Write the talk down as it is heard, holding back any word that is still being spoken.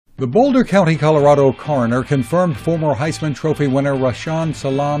The Boulder County, Colorado coroner confirmed former Heisman Trophy winner Rashaan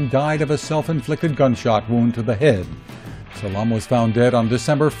Salaam died of a self-inflicted gunshot wound to the head. Salaam was found dead on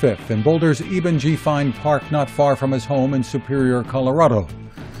December 5th in Boulder's Eben G. Fine Park, not far from his home in Superior, Colorado.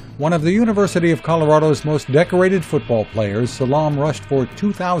 One of the University of Colorado's most decorated football players, Salaam rushed for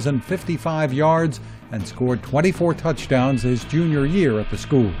 2,055 yards and scored 24 touchdowns his junior year at the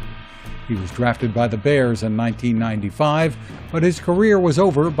school. He was drafted by the Bears in 1995, but his career was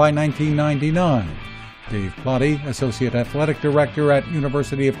over by 1999. Dave Plotty, Associate Athletic Director at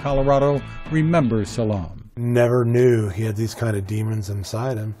University of Colorado, remembers Salaam. Never knew he had these kind of demons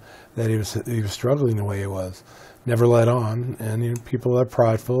inside him, that he was struggling the way he was. Never let on, and people are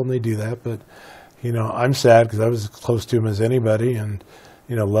prideful and they do that, but I'm sad because I was as close to him as anybody, and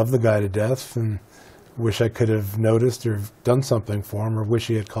love the guy to death, and wish I could have noticed or done something for him, or wish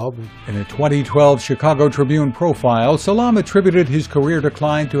he had called me. In a 2012 Chicago Tribune profile, Salaam attributed his career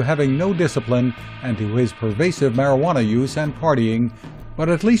decline to having no discipline and to his pervasive marijuana use and partying, but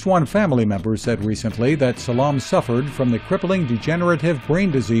at least one family member said recently that Salaam suffered from the crippling degenerative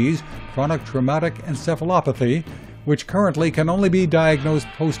brain disease chronic traumatic encephalopathy, which currently can only be diagnosed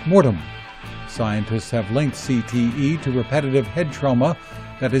post-mortem. Scientists have linked CTE to repetitive head trauma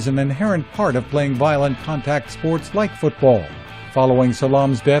that is an inherent part of playing violent contact sports like football. Following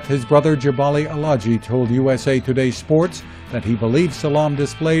Salaam's death, his brother Jabali Alaji told USA Today Sports that he believes Salaam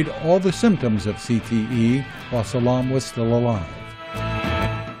displayed all the symptoms of CTE while Salaam was still alive.